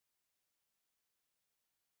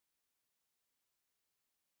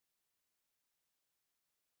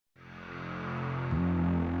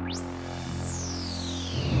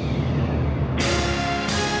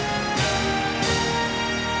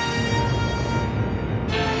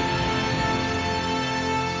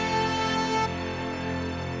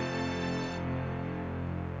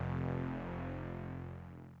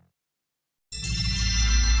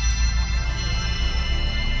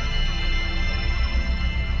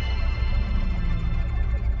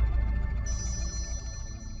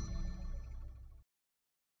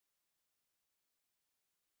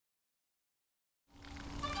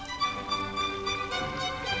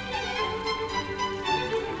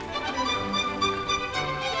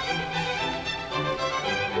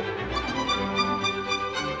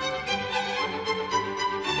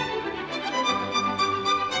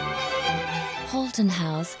Halton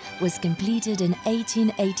House was completed in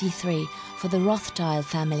 1883 for the Rothschild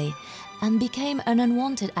family and became an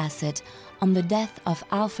unwanted asset on the death of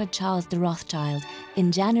Alfred Charles de Rothschild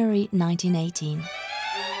in January 1918.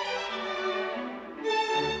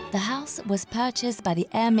 The house was purchased by the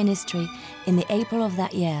Air Ministry in the April of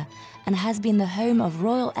that year and has been the home of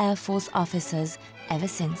Royal Air Force officers ever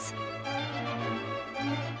since.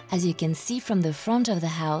 As you can see from the front of the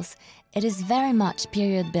house, it is very much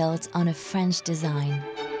period built on a French design.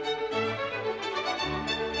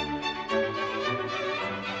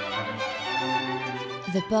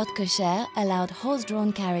 The porte cochère allowed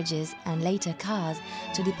horse-drawn carriages and later cars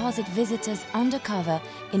to deposit visitors undercover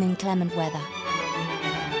in inclement weather.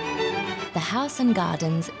 The house and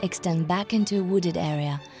gardens extend back into a wooded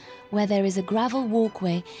area, where there is a gravel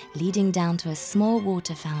walkway leading down to a small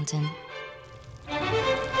water fountain.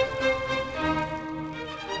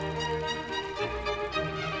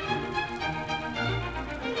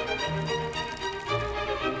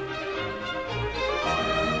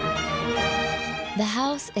 The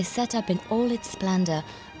house is set up in all its splendor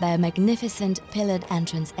by a magnificent pillared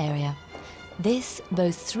entrance area. This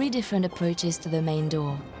boasts 3 different approaches to the main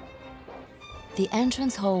door. The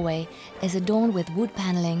entrance hallway is adorned with wood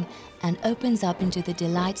paneling and opens up into the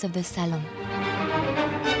delights of the salon.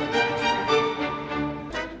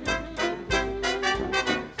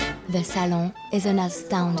 The salon is an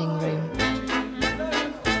astounding room.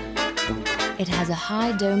 It has a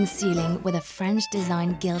high dome ceiling with a French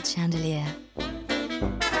design gilt chandelier.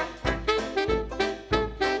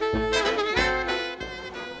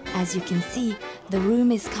 As you can see, the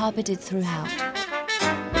room is carpeted throughout.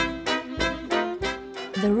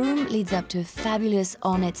 The room leads up to a fabulous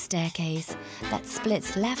ornate staircase that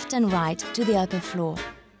splits left and right to the upper floor.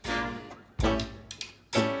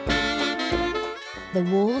 The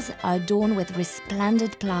walls are adorned with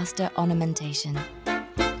resplendent plaster ornamentation.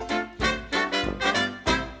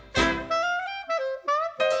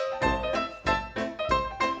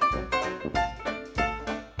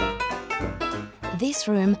 This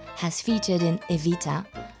room has featured in Evita,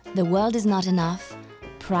 The World Is Not Enough,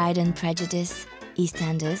 Pride and Prejudice,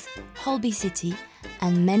 EastEnders, Holby City,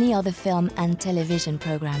 and many other film and television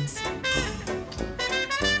programs.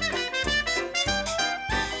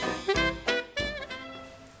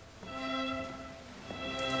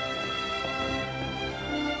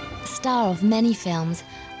 Star of many films,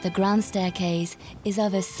 the grand staircase is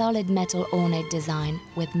of a solid metal ornate design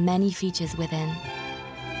with many features within.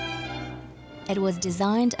 It was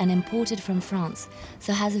designed and imported from France,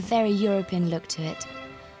 so has a very European look to it.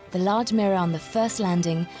 The large mirror on the first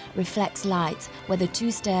landing reflects light where the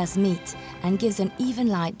 2 stairs meet and gives an even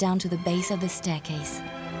light down to the base of the staircase.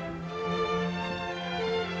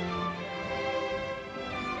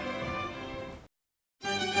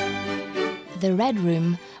 The Red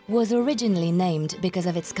Room was originally named because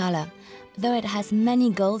of its color, though it has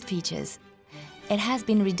many gold features. It has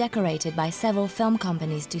been redecorated by several film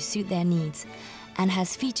companies to suit their needs and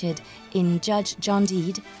has featured in Judge John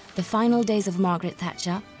Deed, The Final Days of Margaret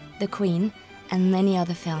Thatcher, The Queen, and many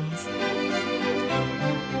other films.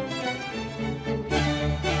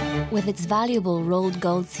 With its valuable rolled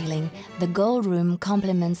gold ceiling, the gold room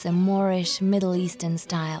complements a Moorish Middle Eastern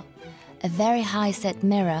style. A very high-set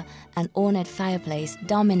mirror and ornate fireplace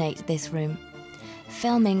dominate this room.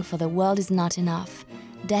 Filming for The World Is Not Enough,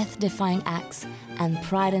 Death-Defying Acts, and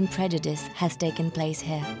Pride and Prejudice has taken place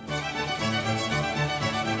here.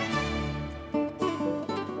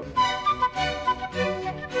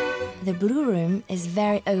 The Blue Room is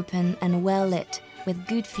very open and well lit, with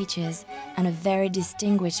good features and a very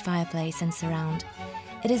distinguished fireplace and surround.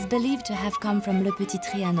 It is believed to have come from Le Petit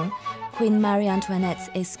Trianon, Queen Marie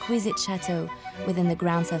Antoinette's exquisite chateau within the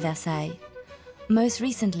grounds of Versailles. Most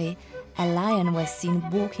recently, a lion was seen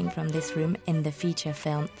walking from this room in the feature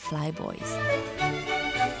film Flyboys.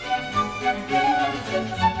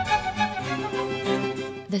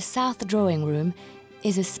 The South Drawing Room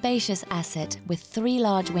is a spacious asset with 3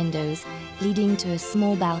 large windows leading to a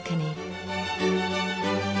small balcony.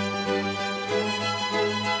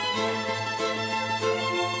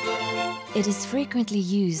 It is frequently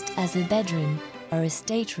used as a bedroom or a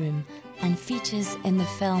stateroom and features in the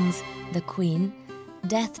films The Queen,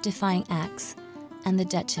 Death-Defying Acts, and The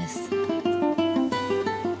Duchess.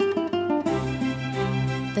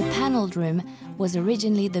 The panelled room was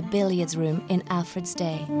originally the billiards room in Alfred's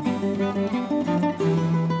day.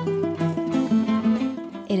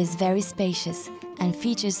 It is very spacious and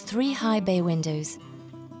features 3 high bay windows.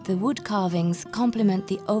 The wood carvings complement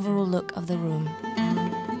the overall look of the room.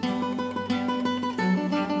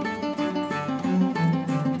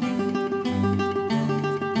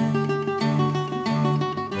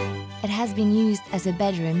 as a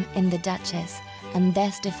bedroom in The Duchess and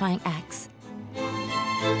Death-Defying Acts.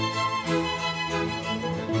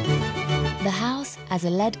 The house has a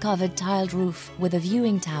lead-covered tiled roof with a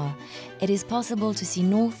viewing tower. It is possible to see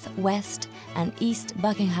north, west and east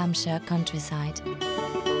Buckinghamshire countryside.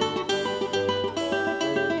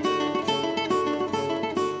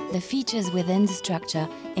 The features within the structure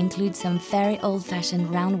include some very old-fashioned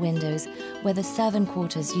round windows where the servant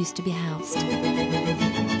quarters used to be housed.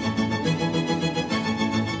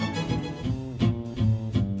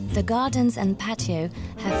 The gardens and patio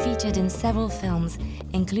have featured in several films,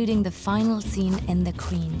 including the final scene in The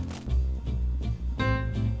Queen.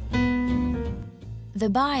 The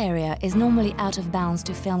bar area is normally out of bounds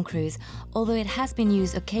to film crews, although it has been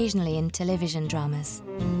used occasionally in television dramas.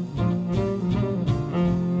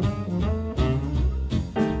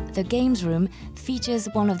 The games room features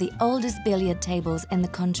one of the oldest billiard tables in the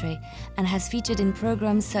country and has featured in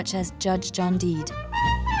programs such as Judge John Deed.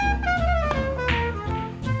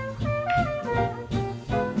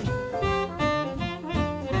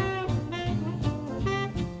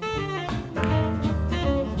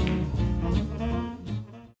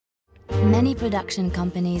 Many production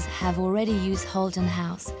companies have already used Halton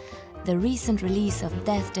House. The recent release of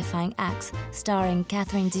Death-Defying Acts, starring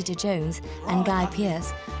Catherine Zeta-Jones and Guy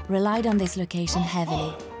Pearce, relied on this location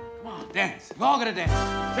heavily. Come on, dance. We're all gonna dance.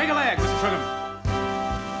 Shake a leg, Mr. Sugarman.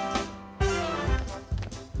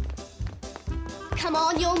 Come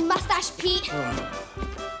on, you mustache Pete.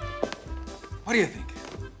 What do you think?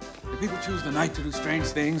 Do people choose the night to do strange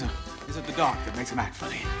things, or is it the dark that makes them act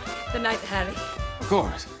funny? The night, Harry. Of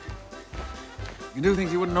course. You can do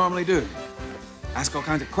things you wouldn't normally do. Ask all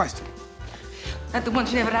kinds of questions. Like the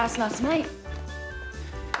ones you never asked last night.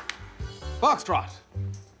 Foxtrot.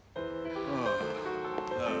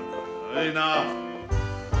 Enough.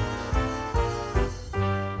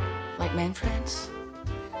 Like men friends,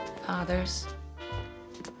 fathers,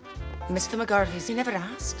 Mr. McGarvey's. He never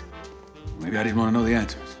asked. Maybe I didn't want to know the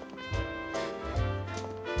answers.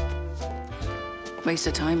 Waste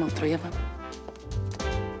of time, all three of them.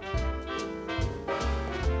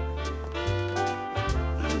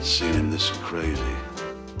 I haven't seen him this crazy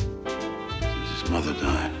since his mother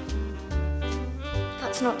died.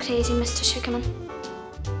 That's not crazy, Mr. Sugarman.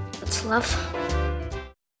 It's love.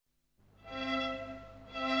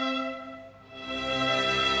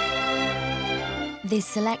 This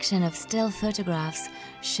selection of still photographs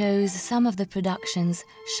shows some of the productions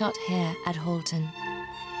shot here at Halton.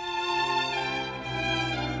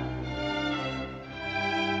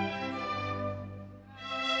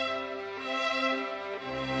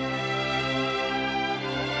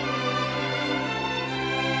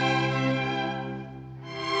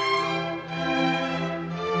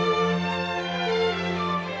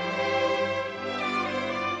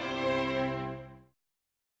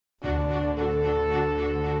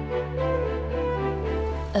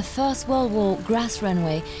 A First World War grass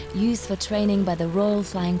runway used for training by the Royal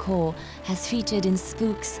Flying Corps has featured in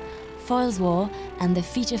Spooks, Foyle's War and the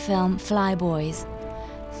feature film Fly Boys.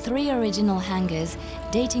 3 original hangars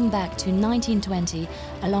dating back to 1920,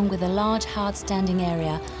 along with a large hard standing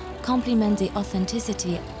area, complement the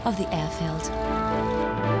authenticity of the airfield.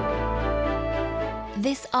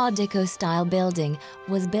 This Art Deco style building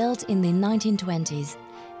was built in the 1920s.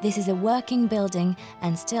 This is a working building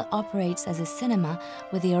and still operates as a cinema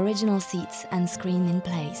with the original seats and screen in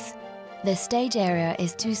place. The stage area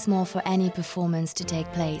is too small for any performance to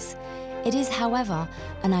take place. It is, however,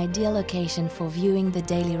 an ideal location for viewing the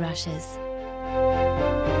daily rushes.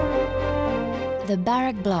 The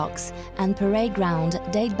barrack blocks and parade ground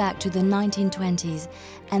date back to the 1920s,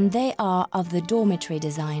 and they are of the dormitory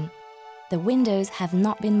design. The windows have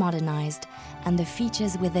not been modernized, and the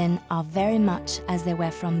features within are very much as they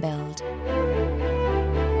were from build.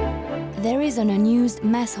 There is an unused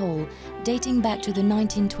mess hall dating back to the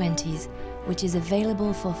 1920s, which is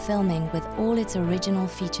available for filming with all its original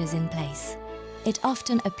features in place. It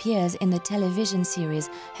often appears in the television series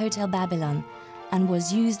Hotel Babylon and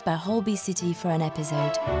was used by Holby City for an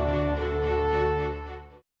episode.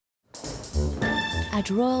 At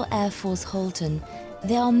Royal Air Force Halton,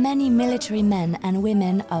 there are many military men and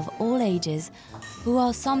women of all ages who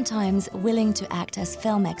are sometimes willing to act as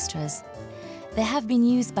film extras. They have been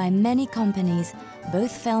used by many companies,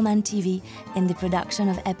 both film and TV, in the production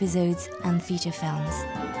of episodes and feature films.